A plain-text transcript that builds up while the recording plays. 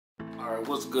Alright,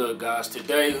 what's good, guys?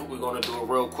 Today we're going to do a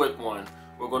real quick one.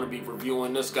 We're going to be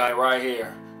reviewing this guy right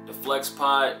here, the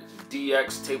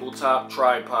FlexpodDX tabletop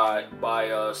tripod by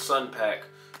Sunpack.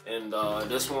 And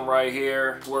this one right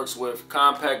here works with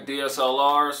compact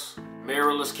DSLRs,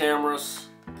 mirrorless cameras,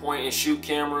 point and shoot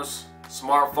cameras,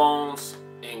 smartphones,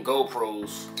 and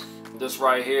GoPros. This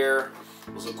right here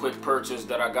was a quick purchase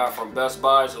that I got from Best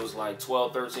Buy. So it was like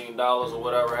 $12, $13 or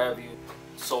whatever have you.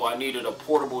 So I needed a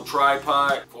portable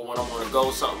tripod for when I'm gonna go,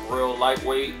 something real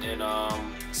lightweight and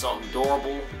something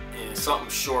durable and something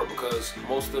short, because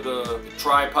most of the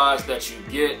tripods that you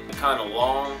get are kind of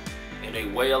long and they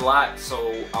weigh a lot.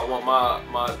 So I want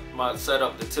my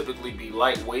setup to typically be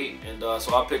lightweight, and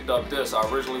so I picked up this. I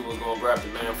originally was gonna grab the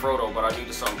MANFROTO, but I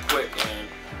needed something quick and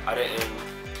I didn't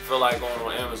feel like going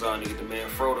on Amazon to get the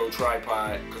MANFROTO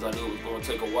tripod because I knew it was gonna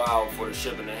take a while for the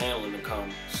shipping and handling to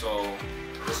come. So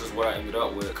this is what I ended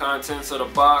up with. Contents of the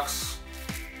box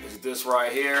is this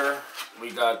right here. We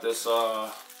got this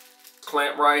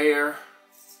clamp right here,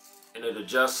 and it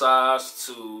adjusts size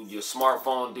to your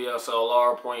smartphone,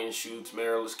 DSLR, point and shoots,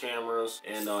 mirrorless cameras,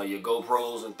 and your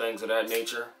GoPros and things of that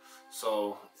nature.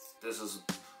 So this is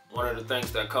one of the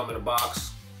things that come in the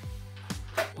box.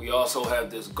 We also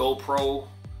have this GoPro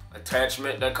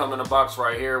attachment that come in the box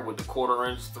right here with the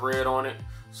 1/4-inch thread on it.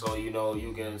 So, you know,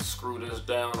 you can screw this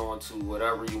down onto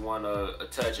whatever you want to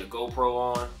attach a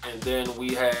GoPro on. And then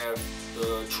we have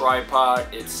the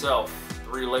tripod itself,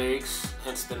 3 legs,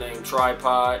 hence the name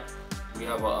tripod. We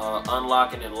have a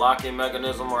unlocking and locking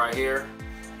mechanism right here.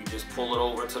 You just pull it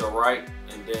over to the right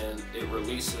and then it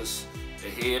releases the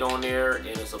head on there, and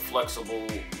it's a flexible,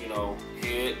 you know,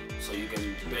 head, so you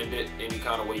can bend it any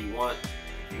kind of way you want.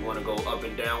 If you want to go up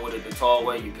and down with it the tall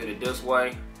way, you put it this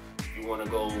way. You want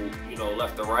to go, you know,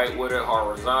 left to right with it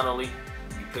horizontally,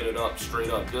 you put it up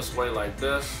straight up this way like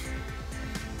this,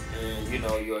 and you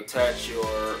know, you attach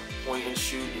your point and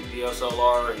shoot, your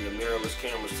DSLR, and your mirrorless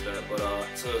cameras to that. But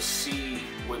to see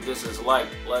what this is like,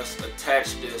 let's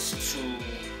attach this to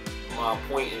my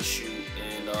point and shoot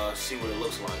and see what it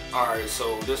looks like. Alright,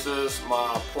 so this is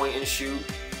my point and shoot.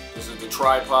 This is the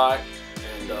tripod,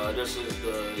 and this is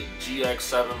the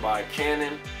GX7 by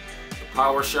Canon, the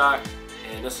Power Shot.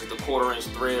 And this is the 1/4-inch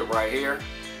thread right here.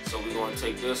 So we're going to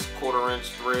take this 1/4-inch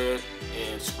thread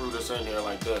and screw this in here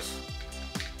like this.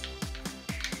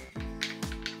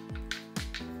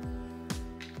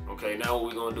 Okay, now what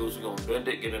we're going to do is we're going to bend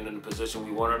it, get it in the position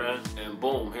we want it in, and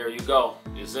boom, here you go.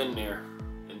 It's in there.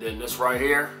 And then this right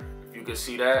here, if you can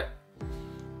see that,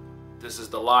 this is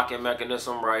the locking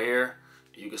mechanism right here.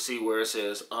 You can see where it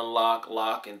says unlock,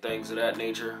 lock, and things of that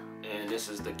nature. And this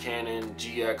is the Canon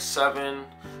GX7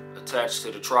 attached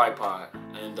to the tripod.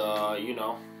 And you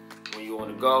know, when you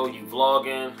want to go, you vlog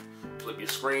in, flip your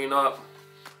screen up,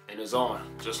 and it's on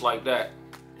just like that.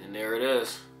 And there it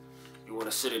is. You want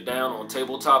to sit it down on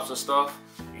tabletops and stuff,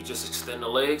 you just extend the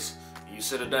legs, you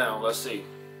sit it down. Let's see.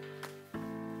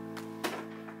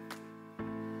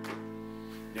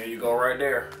 There you go right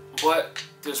there. But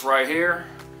this right here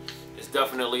is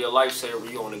definitely a lifesaver.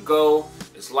 You want to go,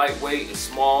 it's lightweight, it's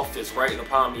small, fits right in the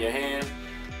palm of your hand.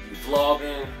 You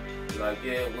vlogging, you're like,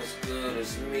 yeah, what's good,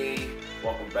 it's me,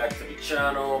 welcome back to the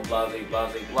channel, blase,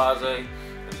 blase, blase,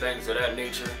 and things of that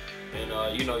nature.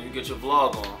 And you know, you get your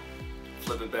vlog on.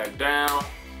 Flip it back down,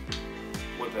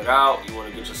 whip it out. You want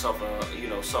to get yourself a, you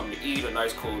know, something to eat, a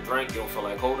nice cold drink. You don't feel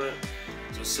like holding it,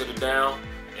 just sit it down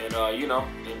and you know,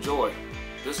 enjoy.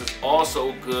 This is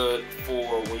also good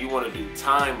for when you want to do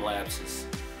time lapses.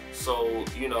 So,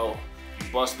 you know,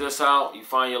 you bust this out, you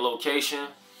find your location,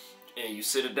 and you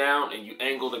sit it down and you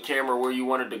angle the camera where you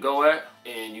want it to go at,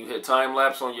 and you hit time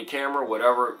lapse on your camera,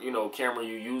 whatever, you know, camera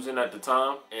you're using at the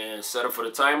time, and set it for the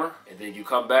timer. And then you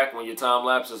come back when your time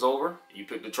lapse is over, you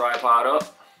pick the tripod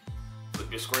up,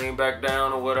 flip your screen back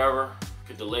down or whatever,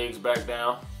 put the legs back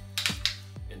down,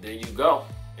 and then you go.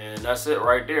 And that's it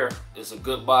right there. It's a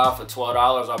good buy for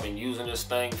 $12. I've been using this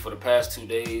thing for the past 2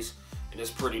 days, and it's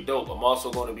pretty dope. I'm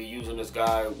also going to be using this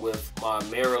guy with my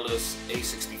mirrorless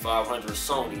A6500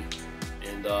 Sony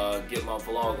and get my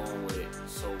vlog on with it.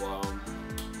 So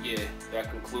yeah, that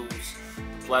concludes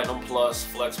Platinum Plus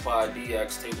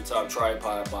FlexpodDX tabletop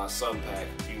tripod by Sunpack.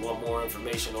 If you want more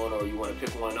information on it or you want to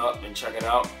pick one up and check it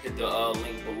out, hit the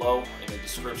link below in the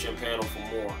description panel for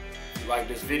more. If you like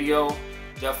this video,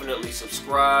 definitely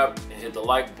subscribe and hit the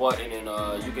like button,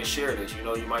 and you can share this. You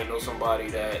know, you might know somebody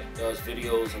that does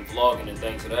videos and vlogging and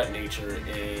things of that nature,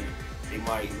 and they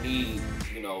might need,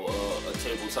 you know, a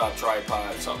tabletop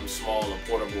tripod, something small, a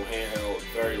portable, handheld,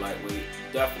 very lightweight.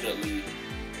 Definitely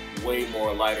way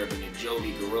more lighter than the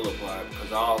Jody GorillaPod,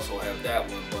 because I also have that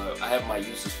one, but I have my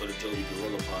uses for the Jody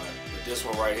GorillaPod. But this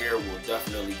one right here will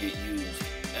definitely get used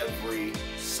every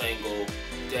single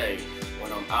day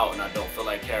when I'm out and I don't feel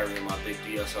like carrying my big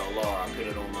DSLR. I put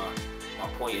it on my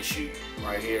point and shoot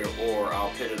right here, or I'll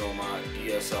put it on my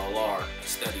DSLR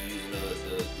instead of using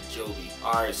the Joby.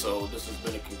 Alright, so this has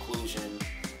been a conclusion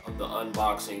of the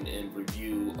unboxing and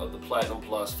review of the Platinum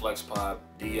Plus FlexPod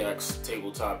DX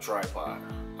tabletop tripod.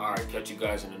 Alright, catch you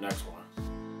guys in the next one.